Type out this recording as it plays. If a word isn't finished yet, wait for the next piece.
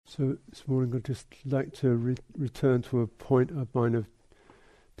So this morning I'd just like to return to a point I might have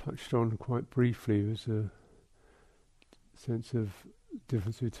touched on quite briefly. It was a sense of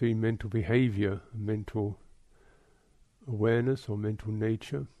difference between mental behavior and mental awareness or mental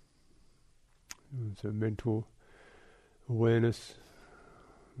nature. So mental awareness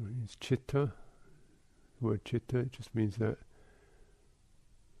is chitta. The word chitta just means that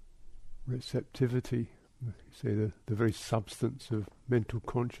receptivity. You say the very substance of mental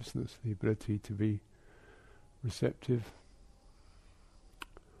consciousness, the ability to be receptive.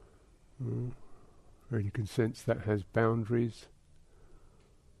 And you can sense that has boundaries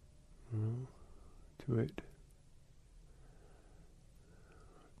to it.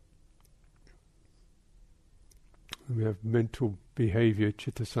 And we have mental behavior,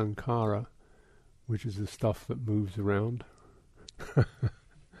 chitta sankhara, which is the stuff that moves around.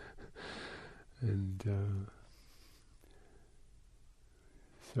 And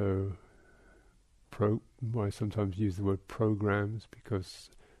so I sometimes use the word programs because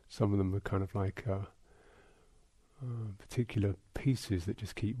some of them are kind of like particular pieces that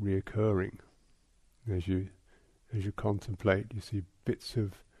just keep reoccurring. As you contemplate, you see bits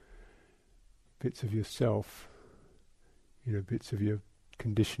of yourself, bits of your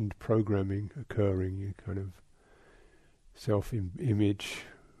conditioned programming occurring. Your kind of self-image,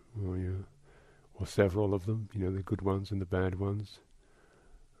 or several of them, the good ones and the bad ones.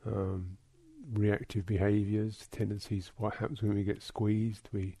 Reactive behaviours, tendencies. What happens when we get squeezed?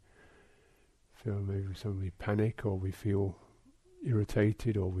 We feel maybe suddenly panic, or we feel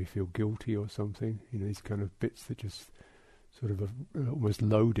irritated, or we feel guilty or something. These kind of bits that just sort of are almost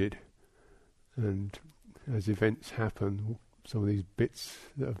loaded. And as events happen, some of these bits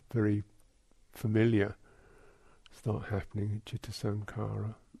that are very familiar start happening, chitta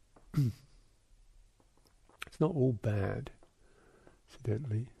sankhara. It's not all bad,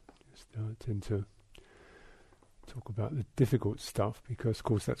 incidentally. Just tend to talk about the difficult stuff because, of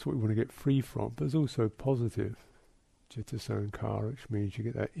course, that's what we want to get free from. But there's also positive chitta sankhara, which means you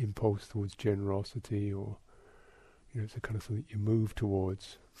get that impulse towards generosity, or it's a kind of thing that you move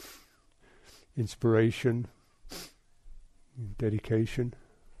towards. Inspiration, dedication,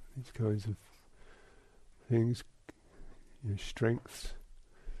 these kinds of things, strengths.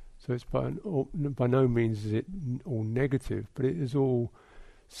 So it's by no means is it all negative, but it is all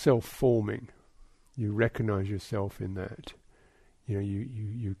self-forming. You recognise yourself in that.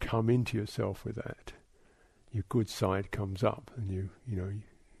 You come into yourself with that. Your good side comes up, and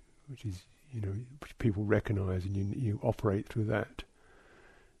which people recognise, and you operate through that.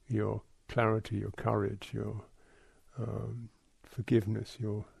 Your clarity, your courage, your forgiveness,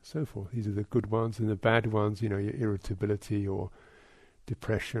 your so forth. These are the good ones, and the bad ones, your irritability or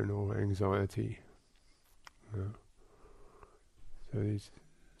depression or anxiety.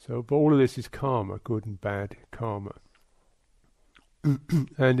 But all of this is karma, good and bad karma.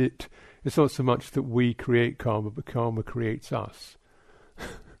 And it's not so much that we create karma, but karma creates us.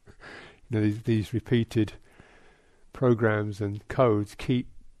 These repeated programs and codes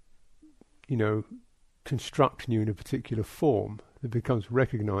keep, constructing you in a particular form that becomes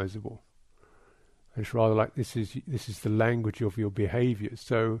recognizable. And it's rather like this is the language of your behavior.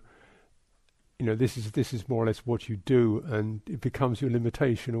 So, this is more or less what you do, and it becomes your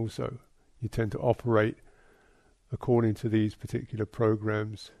limitation also. You tend to operate according to these particular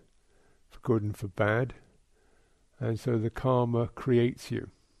programs, for good and for bad. And so the karma creates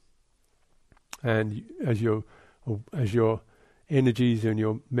you. And as your energies and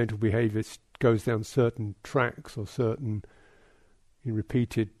your mental behavior goes down certain tracks or certain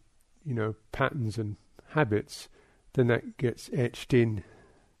repeated patterns and habits, then that gets etched in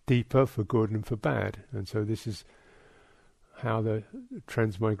deeper for good and for bad. And so this is how the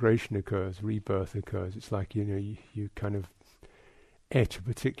transmigration occurs, rebirth occurs. It's like, you kind of etch a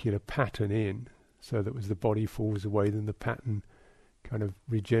particular pattern in, so that as the body falls away, then the pattern kind of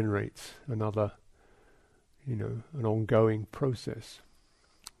regenerates another, an ongoing process.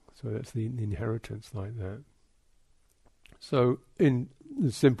 So that's the inheritance like that. So in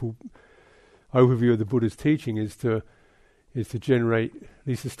the simple overview of the Buddha's teaching is to generate, at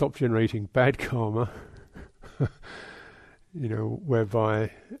least to stop generating bad karma, whereby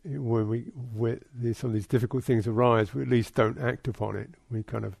when some of these difficult things arise, we at least don't act upon it. We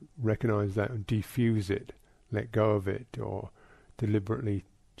kind of recognize that and defuse it, let go of it, or deliberately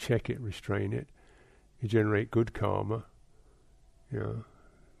check it, restrain it. You generate good karma,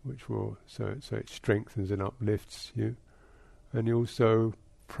 which will so it strengthens and uplifts you. And you also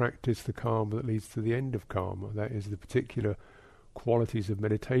practice the karma that leads to the end of karma. That is the particular qualities of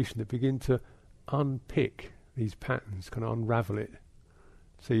meditation that begin to unpick these patterns, kind of unravel it,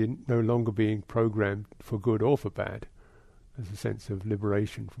 So you're no longer being programmed for good or for bad. There's a sense of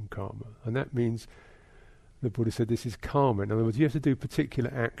liberation from karma. And that means, the Buddha said, this is karma. In other words, you have to do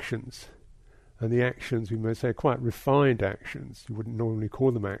particular actions. And the actions, we may say, are quite refined actions. You wouldn't normally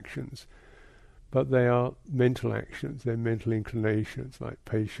call them actions. But they are mental actions. They're mental inclinations like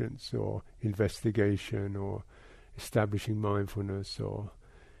patience or investigation or establishing mindfulness or,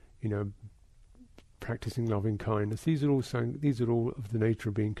 practicing loving kindness. These are all of the nature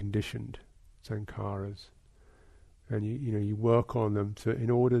of being conditioned, sankharas. And you work on them in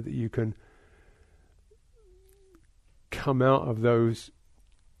order that you can come out of those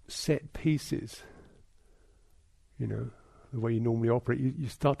set pieces. The way you normally operate, you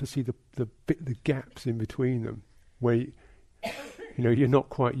start to see the gaps in between them, where you're not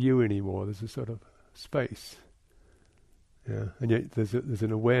quite you anymore. There's a sort of space, and yet there's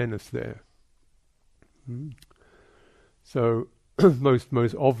an awareness there. So most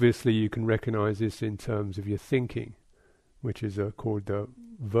obviously you can recognize this in terms of your thinking, which is called the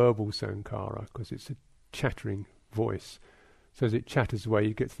verbal sankhara, because it's a chattering voice. So as it chatters away,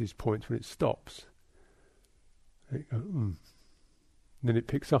 you get to these points when it stops. And you go, And then it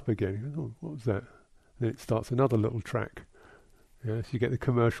picks up again. You go, what was that? And then it starts another little track. So you get the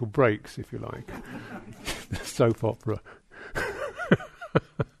commercial breaks, if you like. The soap opera.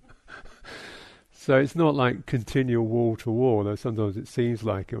 So it's not like continual wall to wall, though sometimes it seems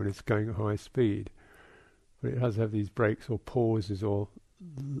like it when it's going at high speed. But it has to have these breaks or pauses or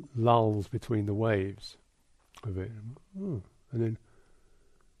lulls between the waves of it. And then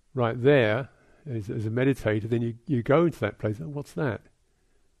right there, as a meditator, then you go into that place, what's that?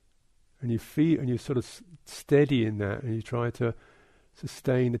 And you feel, and you sort of steady in that, and you try to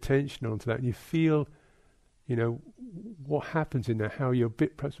sustain attention onto that, and you feel, what happens in there, how you're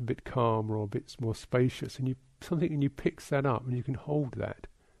perhaps a bit calmer or a bit more spacious, and you picks that up, and you can hold that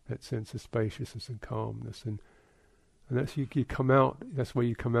sense of spaciousness and calmness, and that's you come out. That's where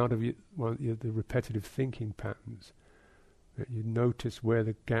you come out of the repetitive thinking patterns. That you notice where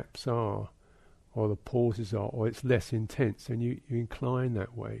the gaps are, or the pauses are, or it's less intense, and you incline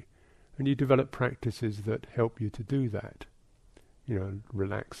that way, and you develop practices that help you to do that.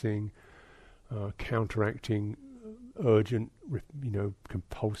 Relaxing, counteracting urgent,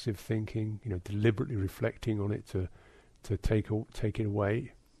 compulsive thinking. Deliberately reflecting on it to take it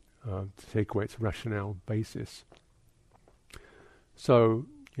away, to take away its rationale basis. So,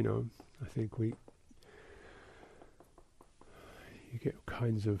 I think you get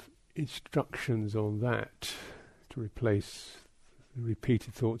kinds of instructions on that to replace the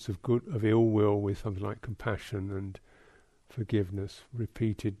repeated thoughts of ill will with something like compassion and forgiveness,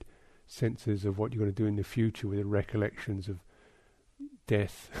 repeated senses of what you're going to do in the future with the recollections of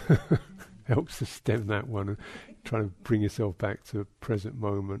death. Helps to stem that one and try to bring yourself back to the present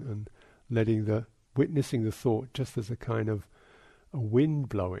moment and witnessing the thought just as a kind of a wind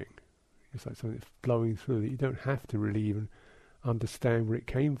blowing. It's like something that's blowing through that you don't have to really even understand where it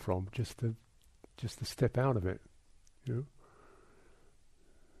came from, just to step out of it. It's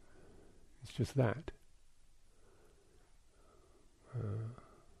just that.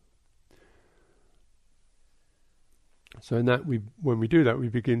 So in that, when we do that, we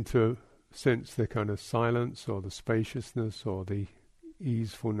begin to sense the kind of silence or the spaciousness or the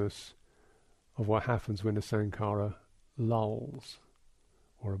easefulness of what happens when a sankhara lulls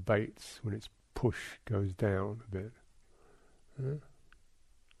or abates, when its push goes down a bit.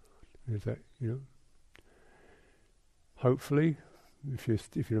 Is that, hopefully, if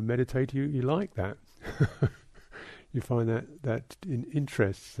you're a meditator, you like that. You find that in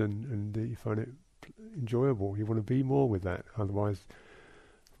interests and you find it enjoyable. You want to be more with that. Otherwise,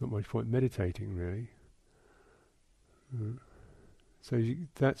 not much point meditating, really. So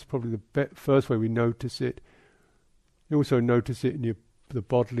that's probably the first way we notice it. You also notice it in the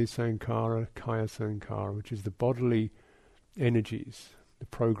bodily sankhara, kaya sankhara, which is the bodily energies, the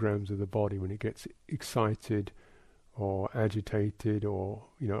programs of the body when it gets excited or agitated or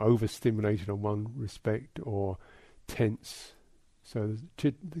overstimulated on one respect or tense. So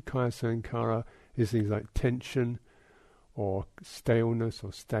the kaya sankhara is things like tension or staleness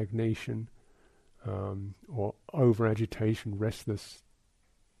or stagnation, or over agitation, restless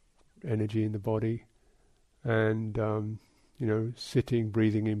energy in the body, and sitting,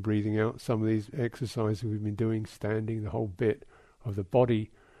 breathing in, breathing out. Some of these exercises we've been doing, standing, the whole bit of the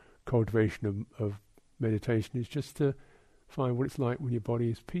body cultivation of meditation is just to find what it's like when your body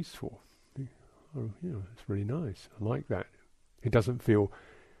is peaceful. It's really nice. I like that. It doesn't feel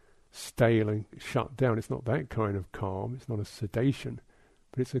stale and shut down. It's not that kind of calm. It's not a sedation,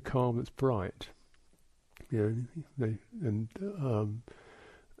 but it's a calm that's bright.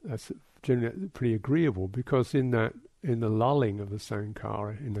 that's generally pretty agreeable, because in the lulling of the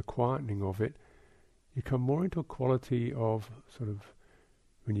sankhara, in the quietening of it, you come more into a quality of sort of,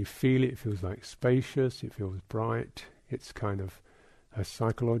 when you feel it, it feels like spacious, it feels bright, it's kind of a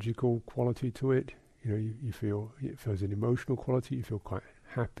psychological quality to it. You feel, it feels an emotional quality, you feel quite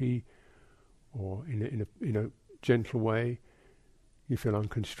happy, or in a gentle way, you feel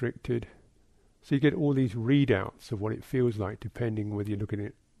unconstricted. So you get all these readouts of what it feels like, depending whether you're looking at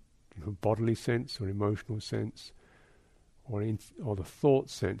it from bodily sense or emotional sense, or the thought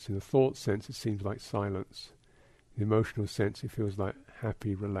sense. In the thought sense, it seems like silence. In the emotional sense, it feels like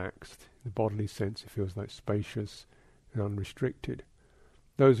happy, relaxed. In the bodily sense, it feels like spacious and unrestricted.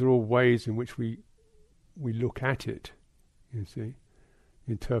 Those are all ways in which we look at it, you see.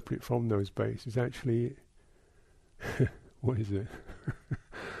 Interpret from those bases. Actually, what is it?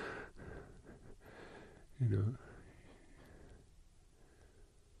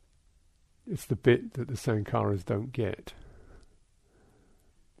 It's the bit that the sankharas don't get.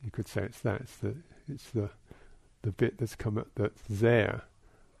 You could say it's that. It's the bit that's that's there,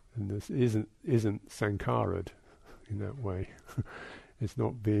 and this isn't sankharad in that way. It's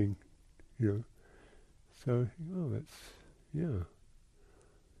not being, So,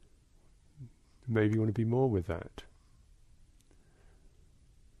 maybe you want to be more with that.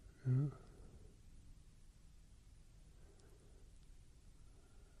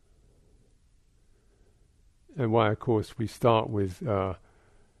 And why, of course, we start with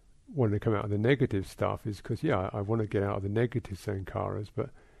wanting to come out of the negative stuff is because, I want to get out of the negative sankharas, but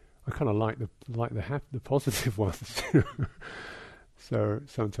I kind of like the positive ones. So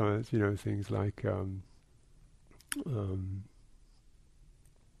sometimes, things like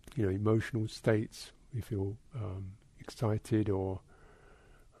emotional states. We feel excited or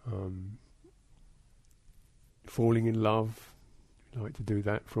falling in love. We like to do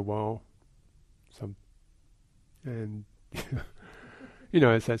that for a while. And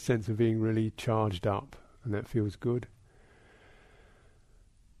it's that sense of being really charged up, and that feels good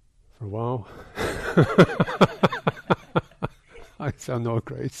for a while. I'm not a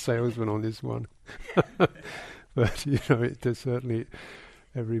great salesman on this one, but it does certainly.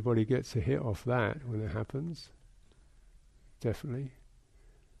 Everybody gets a hit off that when it happens. Definitely.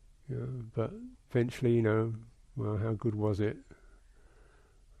 But eventually, well, how good was it?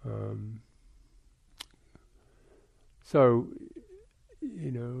 So,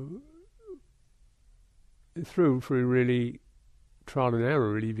 through really trial and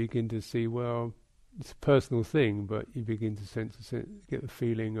error, really begin to see, well, it's a personal thing, but you begin to get the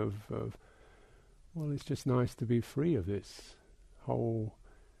feeling of, well, it's just nice to be free of this whole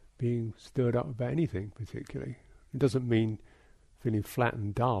being stirred up about anything particularly. It doesn't mean feeling flat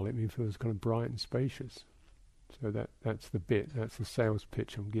and dull, it means it feels kind of bright and spacious. So that's the bit, that's the sales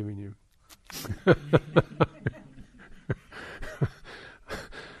pitch I'm giving you.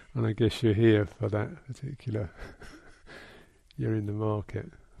 And I guess you're here for that particular, you're in the market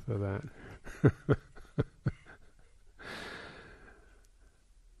for that.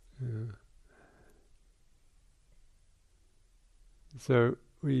 Yeah. So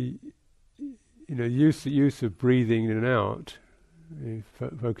we, use of breathing in and out,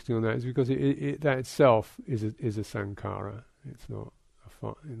 focusing on that, is because that itself is a sankhara. It's not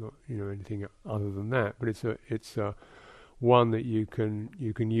anything other than that. But it's a one that you can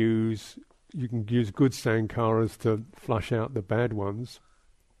use. You can use good sankharas to flush out the bad ones,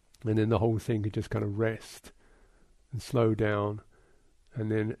 and then the whole thing can just kind of rest and slow down.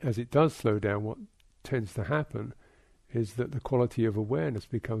 And then, as it does slow down, what tends to happen is that the quality of awareness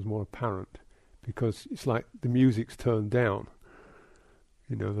becomes more apparent, because it's like the music's turned down.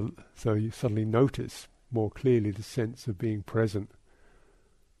 So you suddenly notice more clearly the sense of being present,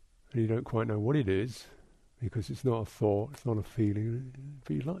 and you don't quite know what it is, because it's not a thought, it's not a feeling,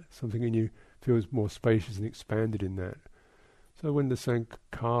 but like something in you feels more spacious and expanded in that. So when the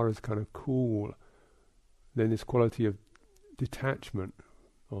sankhara is kind of cool, then this quality of detachment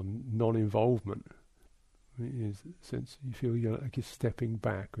or non-involvement is a sense you feel like you're stepping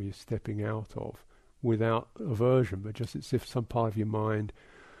back, or you're stepping out of, without aversion, but just as if some part of your mind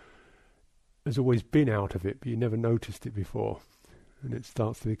has always been out of it, but you never noticed it before, and it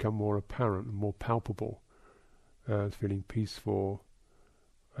starts to become more apparent and more palpable. It's feeling peaceful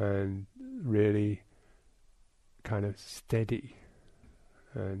and really kind of steady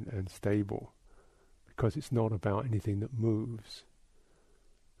and stable, because it's not about anything that moves,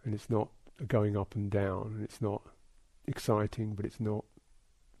 and it's not going up and down, and it's not exciting, but it's not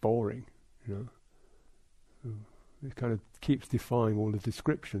boring, So it kind of keeps defying all the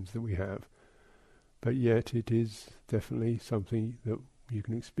descriptions that we have, but yet it is definitely something that you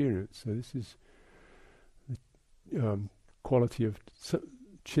can experience. So this is the quality of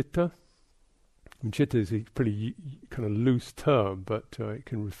citta. And citta is a pretty kind of loose term, but it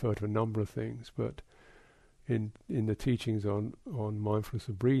can refer to a number of things. But in the teachings on mindfulness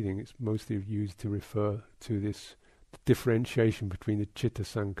of breathing, it's mostly used to refer to this differentiation between the citta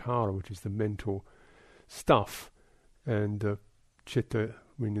sankhara, which is the mental stuff, and citta,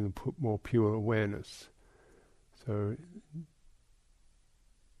 meaning the more pure awareness. So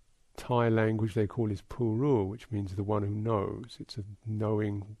Thai language they call is puru, which means the one who knows. It's a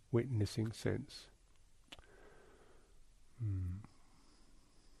knowing, witnessing sense.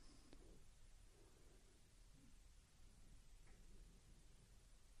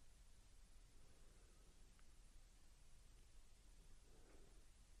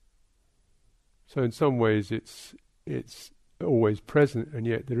 So in some ways it's always present, and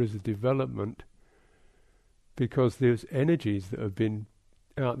yet there is a development because there's energies that have been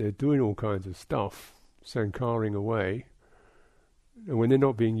out there doing all kinds of stuff, sankharing away, and when they're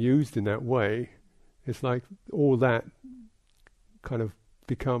not being used in that way, it's like all that kind of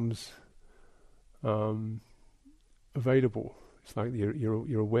becomes available. It's like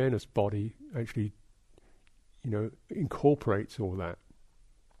your awareness body actually, incorporates all that.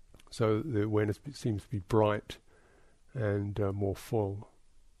 So the awareness seems to be bright and more full.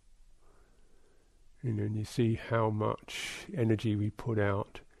 And you see how much energy we put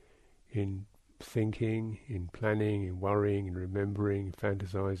out in thinking, in planning, in worrying, in remembering, in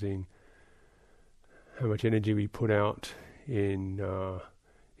fantasizing. How much energy we put out in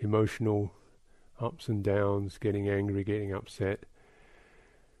emotional ups and downs, getting angry, getting upset,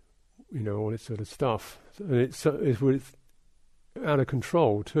 all this sort of stuff. And it's with out of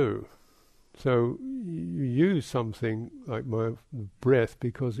control too. So you use something like my breath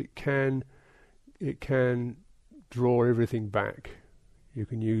because it can draw everything back. You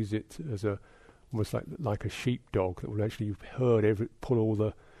can use it as almost like a sheepdog that will actually pull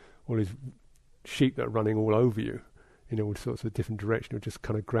all these sheep that are running all over you in all sorts of different directions. It'll just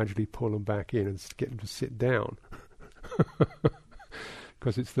kind of gradually pull them back in and get them to sit down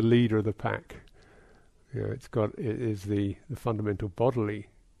because it's the leader of the pack. It is the fundamental bodily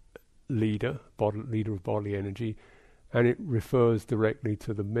leader of bodily energy, and it refers directly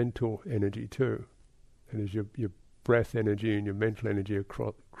to the mental energy too. And as your breath energy and your mental energy are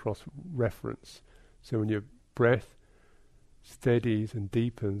cross-reference. So when your breath steadies and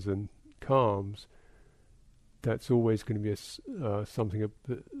deepens and calms, that's always going to be a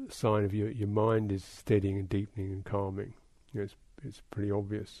sign of your mind is steadying and deepening and calming. It's pretty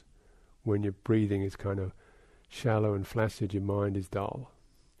obvious. When your breathing is kind of shallow and flaccid, your mind is dull.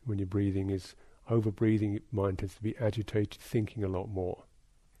 When your breathing is over-breathing, your mind tends to be agitated, thinking a lot more.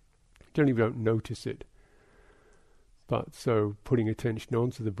 Generally, we don't notice it. But so putting attention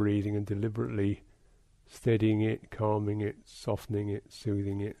onto the breathing and deliberately steadying it, calming it, softening it,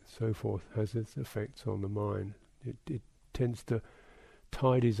 soothing it, so forth, has its effects on the mind. It tends to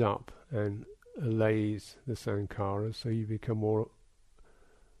tidies up and allays the sankharas, so you become more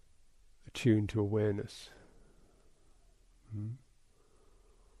attuned to awareness. And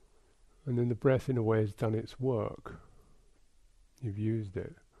then the breath in a way has done its work. You've used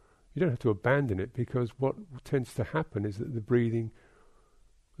it. You don't have to abandon it, because what tends to happen is that the breathing,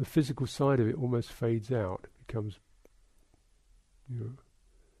 the physical side of it almost fades out. It becomes,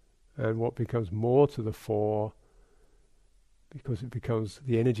 and what becomes more to the fore, because it becomes,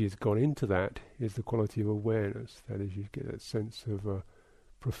 the energy has gone into that, is the quality of awareness. That is, you get that sense of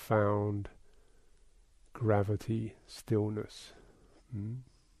profound gravity, stillness.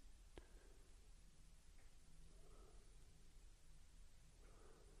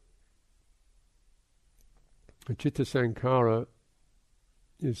 The citta sankhara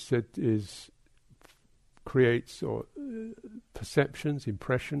creates perceptions,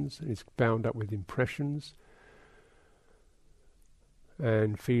 impressions, and it's bound up with impressions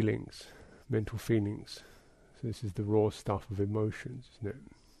and feelings, mental feelings. So this is the raw stuff of emotions, isn't it?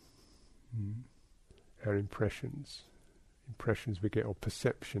 Our impressions we get, or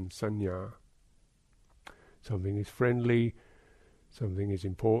perception, sanya. Something is friendly, something is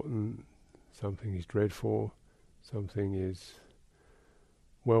important, something is dreadful, something is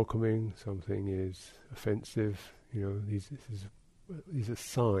welcoming, something is offensive. These are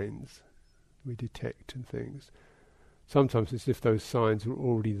signs we detect in things. Sometimes it's as if those signs are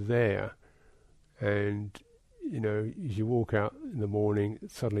already there, and as you walk out in the morning,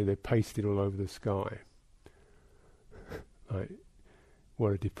 suddenly they're pasted all over the sky. Like,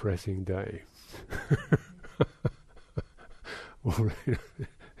 what a depressing day. Or,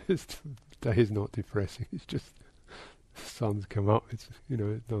 this day is not depressing, it's just sun's come up. It's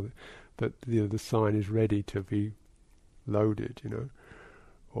it's not that the sign is ready to be loaded.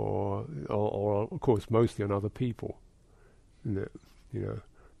 Or of course mostly on other people. Isn't it?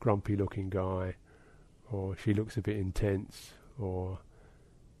 Grumpy looking guy, or she looks a bit intense, or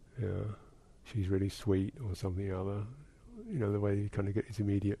she's really sweet, or something or other. The way you kind of get these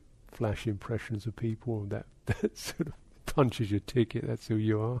immediate flash impressions of people, that sort of punches your ticket. That's who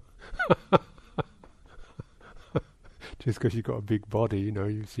you are. Just because you've got a big body,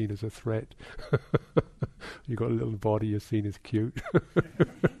 you're seen as a threat. You've got a little body, you're seen as cute.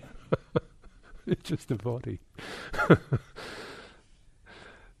 It's just a body.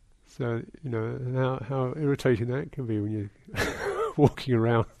 So, how irritating that can be when you're walking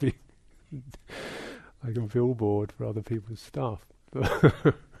around being like a billboard for other people's stuff.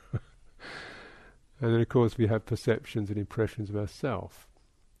 And then, of course, we have perceptions and impressions of ourselves.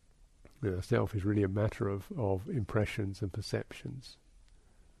 Self is really a matter of impressions and perceptions.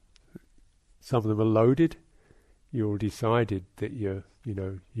 Some of them are loaded. You all decided that you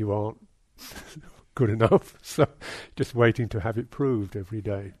aren't good enough, so just waiting to have it proved every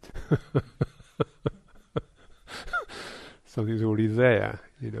day. Something's already there,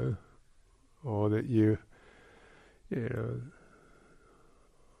 or that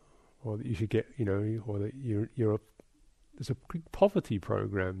or that you should get, or that there's a big poverty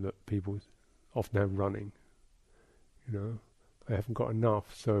program that people often have running. They haven't got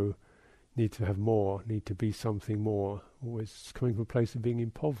enough, so need to have more, need to be something more. Always coming from a place of being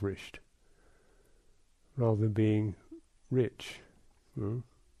impoverished, rather than being rich. And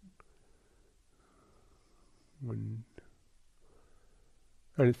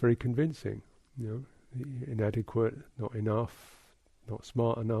it's very convincing. Inadequate, not enough, not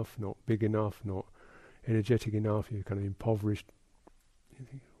smart enough, not big enough, not energetic enough. You're kind of impoverished. You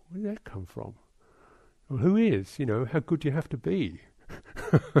think, where did that come from? Well, who is? How good do you have to be?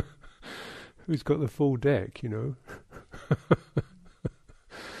 Who's got the full deck? And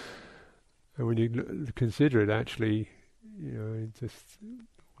when you consider it, actually, I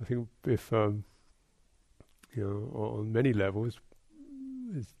think if on many levels,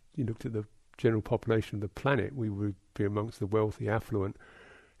 as you looked at the general population of the planet, we would be amongst the wealthy, affluent,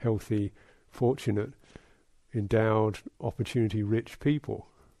 healthy, fortunate, endowed, opportunity-rich people,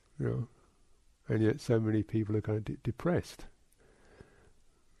 and yet so many people are kind of depressed.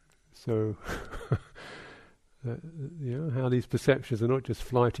 So, how these perceptions are not just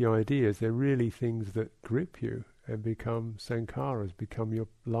flighty ideas; they're really things that grip you and become sankharas, become your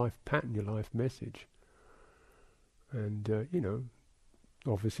life pattern, your life message. And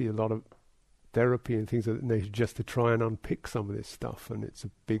obviously, a lot of therapy and things of that nature just to try and unpick some of this stuff, and it's a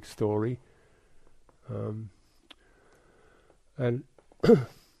big story.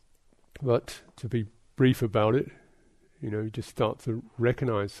 But to be brief about it, you just start to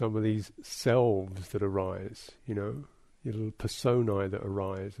recognize some of these selves that arise, your little personae that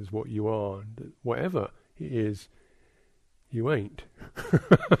arise as what you are. Whatever it is, you ain't.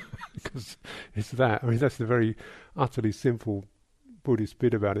 Because it's that. That's the very utterly simple Buddhist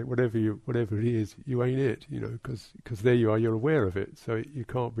bit about it. Whatever it is, you ain't it, because there you are, you're aware of it. So you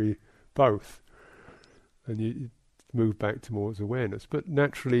can't be both. And you move back towards awareness. But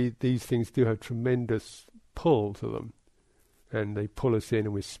naturally, these things do have tremendous pull to them. And they pull us in,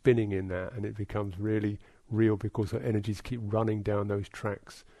 and we're spinning in that, and it becomes really real because our energies keep running down those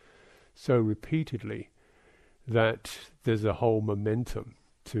tracks so repeatedly that there's a whole momentum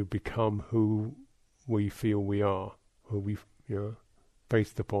to become who we feel we are, who we,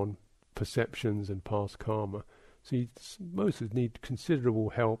 based upon perceptions and past karma. So most of us need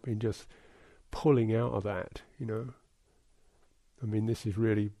considerable help in just pulling out of that, this is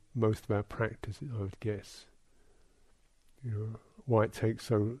really most of our practice, I would guess. Why it takes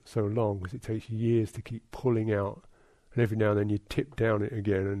so long, because it takes years to keep pulling out, and every now and then you tip down it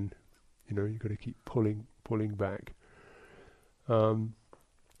again, and you've got to keep pulling back.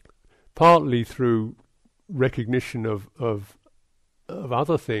 Partly through recognition of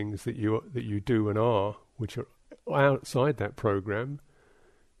other things that you do and are, which are outside that program.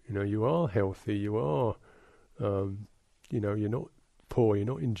 You are healthy. You are, you're not poor. You're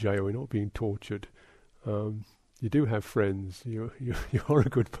not in jail. You're not being tortured. You do have friends. You are a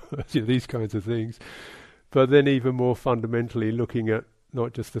good person. These kinds of things. But then, even more fundamentally, looking at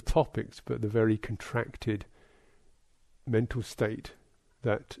not just the topics, but the very contracted mental state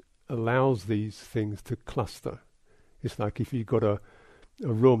that allows these things to cluster. It's like if you've got a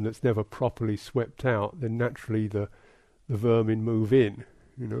room that's never properly swept out, then naturally the vermin move in,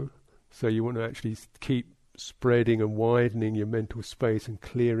 So you want to actually keep spreading and widening your mental space and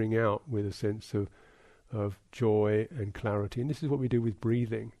clearing out with a sense of of joy and clarity. And this is what we do with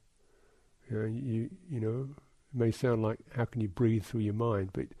breathing. You know, it may sound like, how can you breathe through your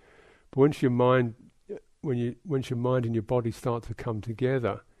mind? But once your mind, once your mind and your body start to come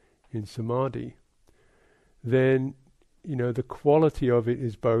together in samadhi, then, you know, the quality of it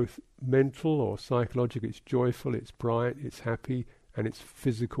is both mental or psychological. It's joyful, it's bright, it's happy, and it's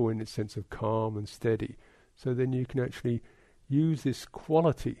physical in its sense of calm and steady. So then you can actually use this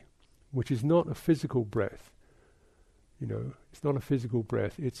quality, which is not a physical breath. You know, it's not a physical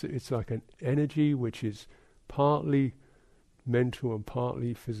breath. It's like an energy which is partly mental and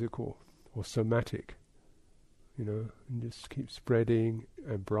partly physical or somatic. You know, and just keep spreading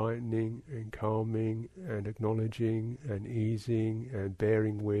and brightening and calming and acknowledging and easing and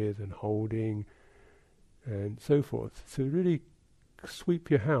bearing with and holding and so forth. So really sweep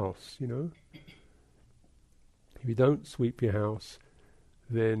your house, you know. If you don't sweep your house,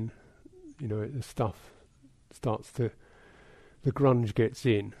 then, you know, the stuff starts to, the grunge gets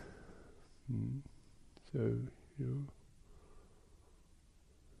in. So, you know,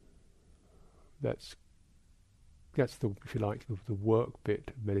 that's the, if you like, the work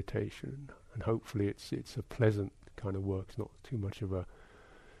bit of meditation, and hopefully it's a pleasant kind of work. It's not too much of a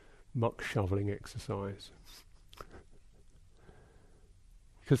muck shoveling exercise.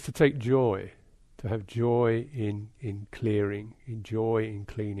 Because to take joy, to have joy in clearing, in joy in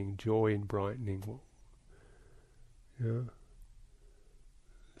cleaning, joy in brightening,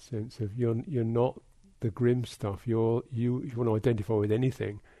 sense of you're not the grim stuff. You want to identify with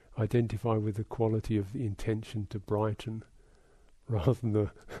anything. Identify with the quality of the intention to brighten, rather than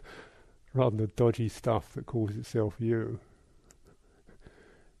the dodgy stuff that calls itself you.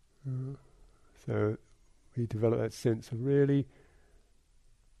 So we develop that sense of really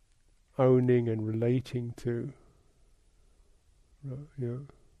owning and relating to. So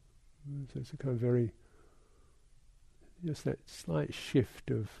it's a kind of very, just that slight shift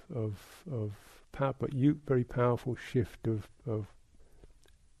of power, but very powerful shift of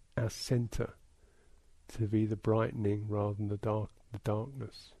our centre to be the brightening rather than the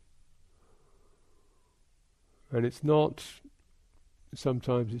darkness. And it's not,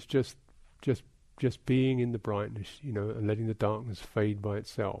 sometimes it's just being in the brightness, you know, and letting the darkness fade by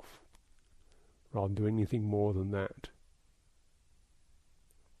itself, rather than doing anything more than that.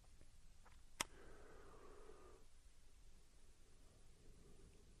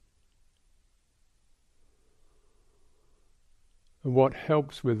 And what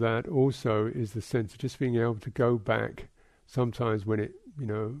helps with that also is the sense of just being able to go back sometimes when it, you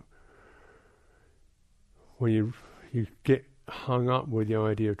know, when you get hung up with the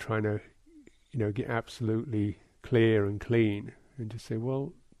idea of trying to, you know, get absolutely clear and clean, and just say,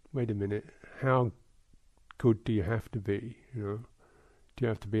 well, wait a minute, how good do you have to be? You know, do you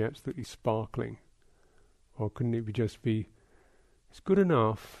have to be absolutely sparkling? Or couldn't it it's good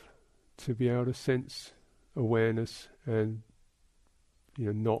enough to be able to sense awareness and,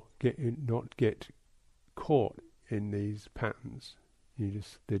 you know, not get caught in these patterns.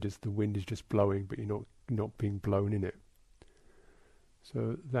 The wind is just blowing, but you're not being blown in it.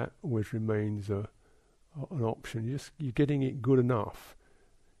 So that always remains an option. You're getting it good enough,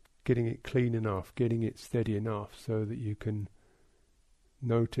 getting it clean enough, getting it steady enough, so that you can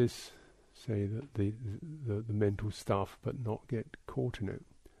notice, say, that the mental stuff, but not get caught in it.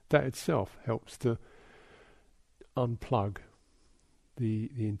 That itself helps to unplug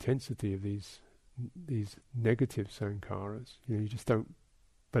the intensity of these negative sankharas. You know, you just don't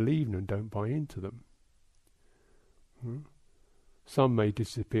believe them, don't buy into them. Some may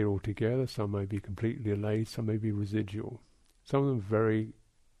disappear altogether, some may be completely allayed, some may be residual. Some of them very,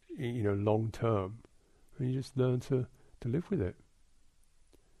 you know, long term, and you just learn to live with it.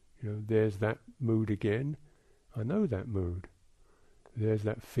 You know, there's that mood again. I know that mood. There's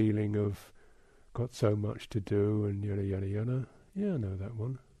that feeling of got so much to do and yada yada yada. Yeah, I know that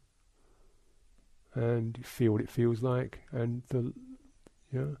one. And you feel what it feels like, and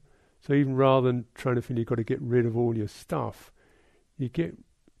so even rather than trying to feel you've got to get rid of all your stuff, you get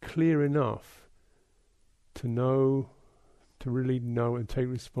clear enough to really know and take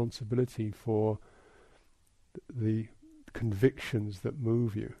responsibility for the convictions that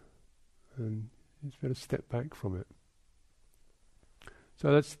move you, and you just better step back from it.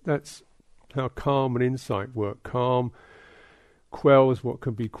 So that's how calm and insight work. Calm quells what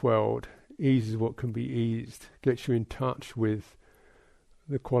can be quelled, eases what can be eased, gets you in touch with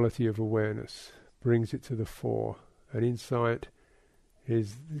the quality of awareness, brings it to the fore. And insight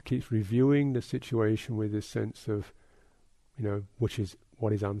keeps reviewing the situation with this sense of, you know, what is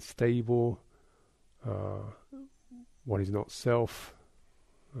unstable, what is not self,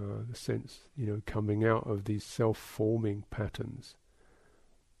 the sense, coming out of these self-forming patterns.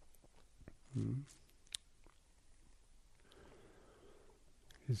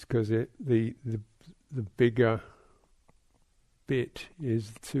 It's because the bigger bit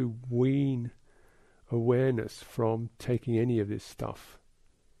is to wean awareness from taking any of this stuff,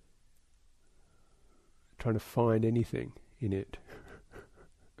 trying to find anything in it.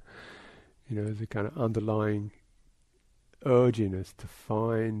 There's a kind of underlying urge in us to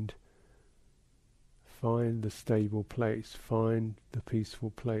find the stable place, find the peaceful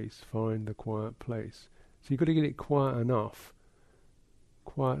place, find the quiet place. So you've got to get it quiet enough,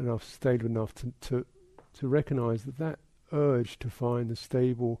 stable enough to recognize that urge to find the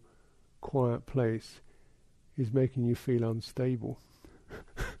stable, quiet place is making you feel unstable.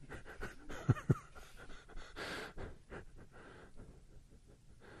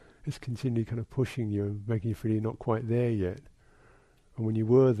 It's continually kind of pushing you and making you feel you're not quite there yet. And when you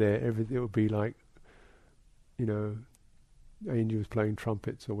were there, it would be like, angels playing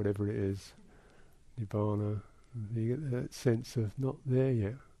trumpets or whatever it is, Nibbana. You get that sense of not there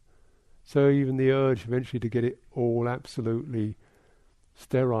yet. So even the urge eventually to get it all absolutely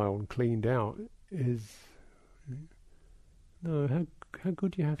sterile and cleaned out is, no, how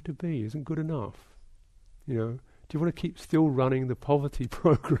good you have to be isn't good enough. Do you want to keep still running the poverty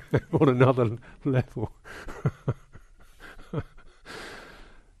program on another level?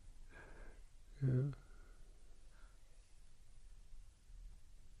 Yeah.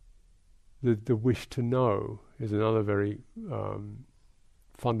 The wish to know is another very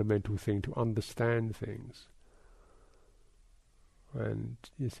fundamental thing, to understand things. And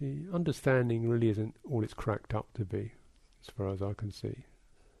you see, understanding really isn't all it's cracked up to be, as far as I can see.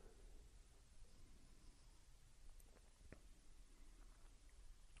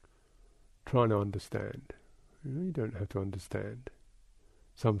 Trying to understand. You don't have to understand.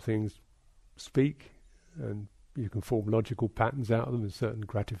 Some things speak, and you can form logical patterns out of them and certain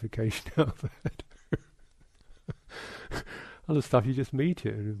gratification out of that. Other stuff you just meet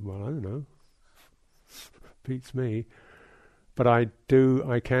it, and, well, I don't know, beats me. But I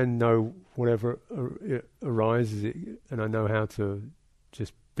can know whatever arises, and I know how to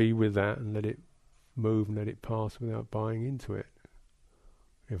just be with that and let it move and let it pass without buying into it.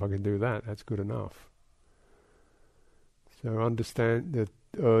 If I can do that, that's good enough. So understand the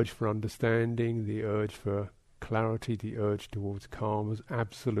urge for understanding, the urge for clarity, the urge towards calm as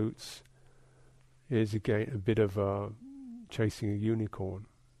absolutes is again a bit of chasing a unicorn.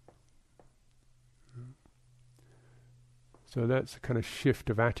 So that's a kind of shift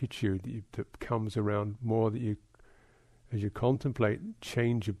of attitude that comes around more, that as you contemplate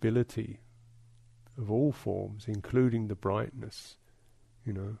changeability of all forms, including the brightness,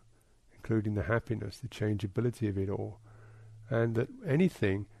 including the happiness, the changeability of it all, and that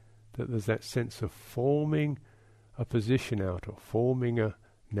anything that there's that sense of forming a position out of, forming a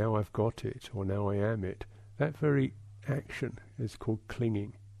now I've got it or now I am it, that very action is called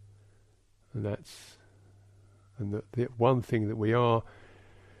clinging. And the one thing that we are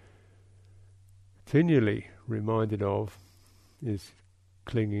continually reminded of is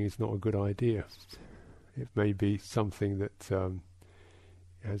clinging is not a good idea. It may be something that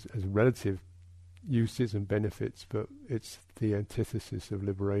has relative uses and benefits, but it's the antithesis of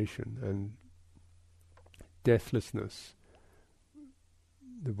liberation and deathlessness.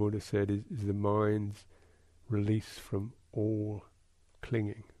 The Buddha said is the mind's release from all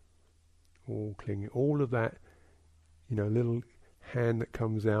clinging. All of that, little hand that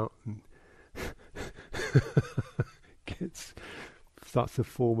comes out and starts to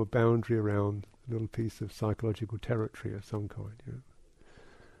form a boundary around a little piece of psychological territory of some kind.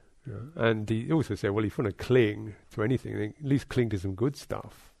 And he also said, well, if you want to cling to anything, then at least cling to some good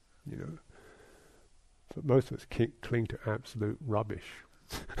stuff. But most of us cling to absolute rubbish.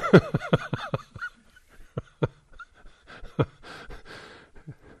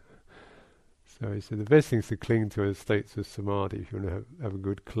 So he said the best things to cling to are states of samadhi. If you want to have a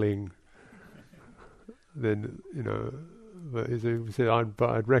good cling, then But he said,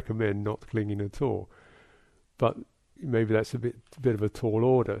 I'd recommend not clinging at all. But maybe that's a bit of a tall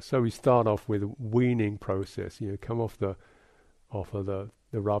order. So we start off with a weaning process. Come off the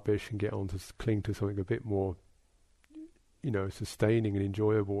rubbish and get on to cling to something a bit more, sustaining and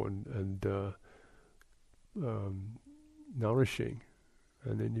enjoyable and nourishing.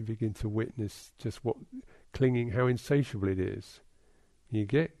 And then you begin to witness just what clinging, how insatiable it is. You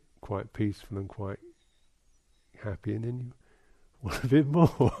get quite peaceful and quite happy, and then you want a bit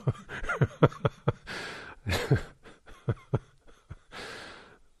more.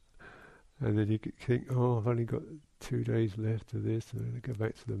 And then you think, I've only got 2 days left of this, and then I go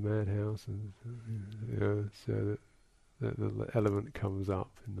back to the madhouse, and so that the element comes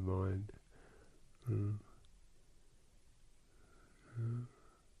up in the mind.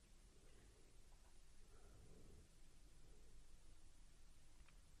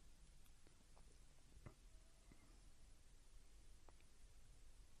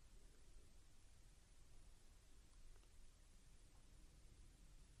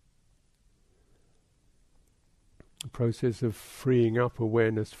 The process of freeing up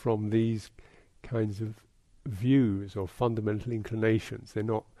awareness from these kinds of views or fundamental inclinations. They're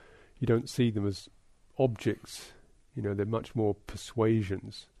not, you don't see them as objects, they're much more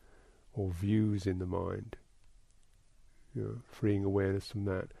persuasions or views in the mind. Freeing awareness from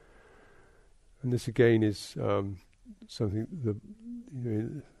that. And this again is something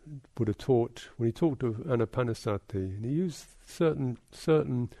the Buddha taught when he talked of anapanasati, and he used certain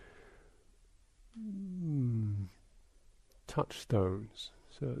touchstones,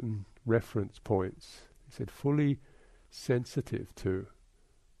 certain reference points. He said, fully sensitive to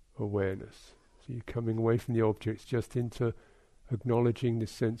awareness. So you're coming away from the objects just into acknowledging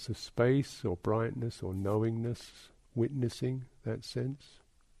this sense of space or brightness or knowingness, witnessing that sense.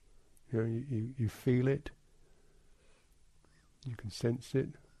 You feel it, you can sense it,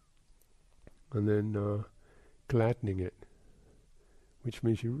 and then gladdening it, which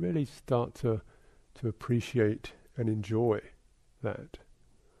means you really start to appreciate and enjoy that.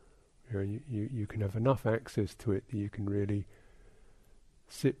 You can have enough access to it that you can really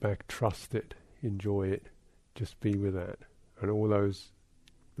sit back, trust it, enjoy it, just be with that. And all those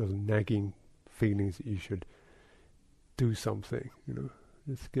nagging feelings that you should do something,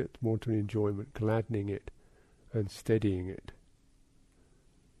 just get more to enjoyment, gladdening it and steadying it.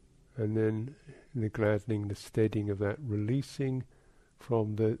 And then the gladdening, the steadying of that, releasing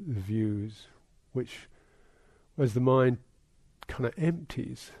from the views, which as the mind kind of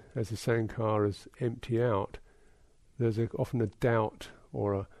empties, as the sankharas empty out, there's often a doubt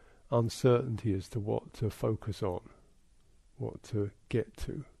or a uncertainty as to what to focus on, what to get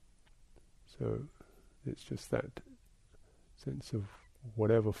to. So it's just that sense of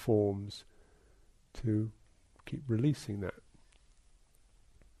whatever forms to keep releasing that.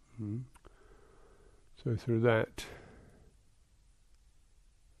 So through that,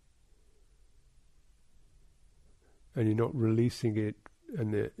 and you're not releasing it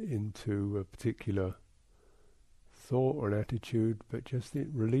into a particular thought or an attitude, but just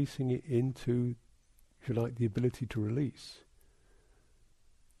releasing it into, if you like, the ability to release.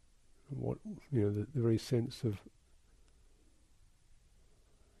 What the very sense of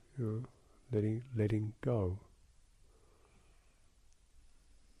letting go.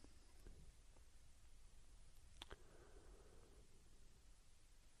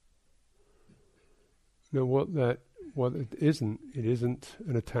 Now, what it isn't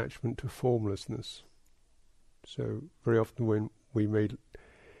an attachment to formlessness. So very often when we may,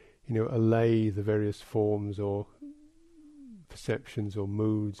 allay the various forms or perceptions or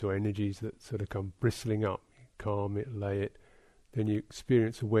moods or energies that sort of come bristling up, you calm it, lay it, then you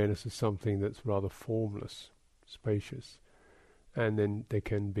experience awareness of something that's rather formless, spacious, and then there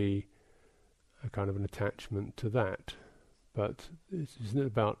can be a kind of an attachment to that. But isn't it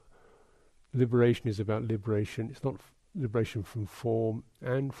about liberation? Is about liberation. It's not liberation from form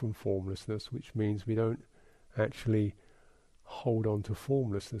and from formlessness, which means we don't actually hold on to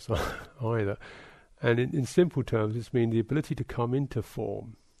formlessness either. And in simple terms, this means the ability to come into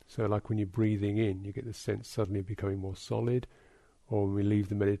form. So like when you're breathing in, you get the sense suddenly of becoming more solid, or when we leave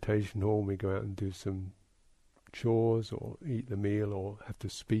the meditation hall and we go out and do some chores or eat the meal or have to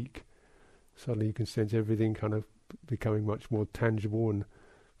speak, suddenly you can sense everything kind of becoming much more tangible and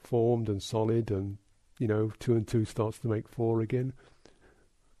formed and solid, and 2 and 2 starts to make 4 again,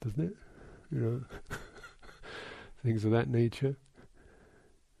 doesn't it? Things of that nature.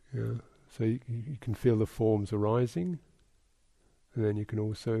 So you can feel the forms arising, and then you can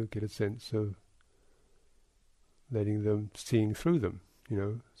also get a sense of letting them, seeing through them.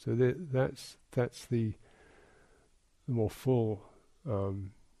 So that's the more full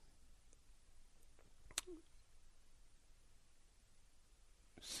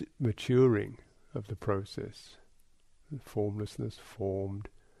maturing of the process. Formlessness formed,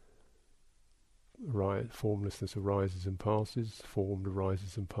 formlessness arises and passes, formed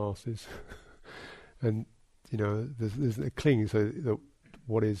arises and passes. And there's a clinging, so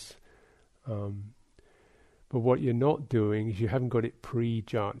what is but what you're not doing is you haven't got it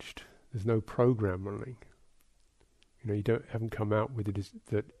prejudged. There's no program running. You haven't come out with it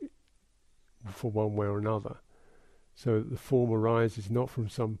that for one way or another. So the form arises not from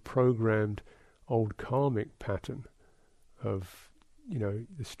some programmed old karmic pattern, of the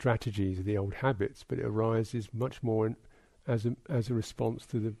strategies of the old habits, but it arises much more as a response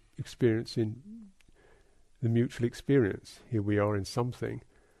to the experience in the mutual experience. Here we are in something,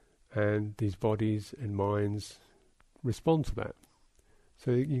 and these bodies and minds respond to that.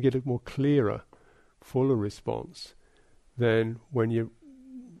 So you get a more clearer, fuller response than when you're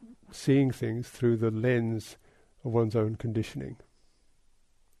seeing things through the lens of one's own conditioning.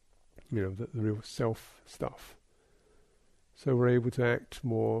 The real self stuff. So we're able to act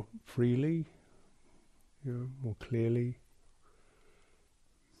more freely, more clearly,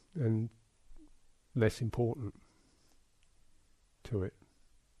 and less important to it.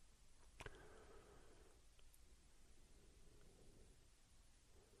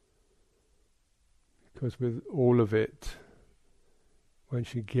 Because with all of it,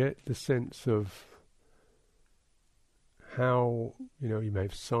 once you get the sense of how, you may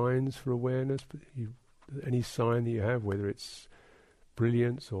have signs for awareness, but any sign that you have, whether it's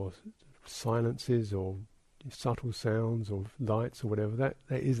brilliance or silences or subtle sounds or lights or whatever, that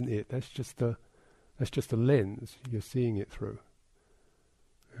isn't it. That's just a lens you're seeing it through.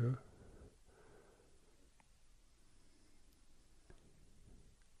 Yeah?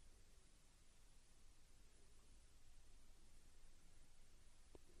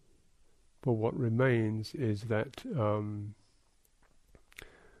 But what remains is that in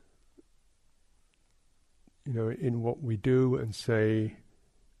what we do and say,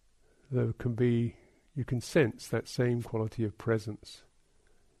 you can sense that same quality of presence.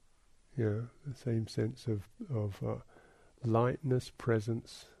 The same sense of lightness,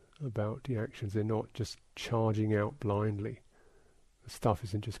 presence about the actions. They're not just charging out blindly. The stuff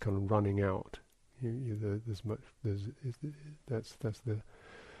isn't just kind of running out. That's the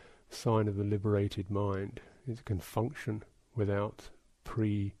sign of the liberated mind. It can function without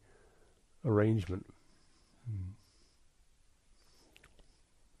pre-arrangement.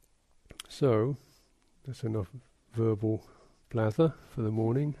 So, that's enough verbal blather for the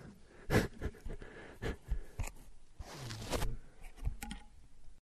morning.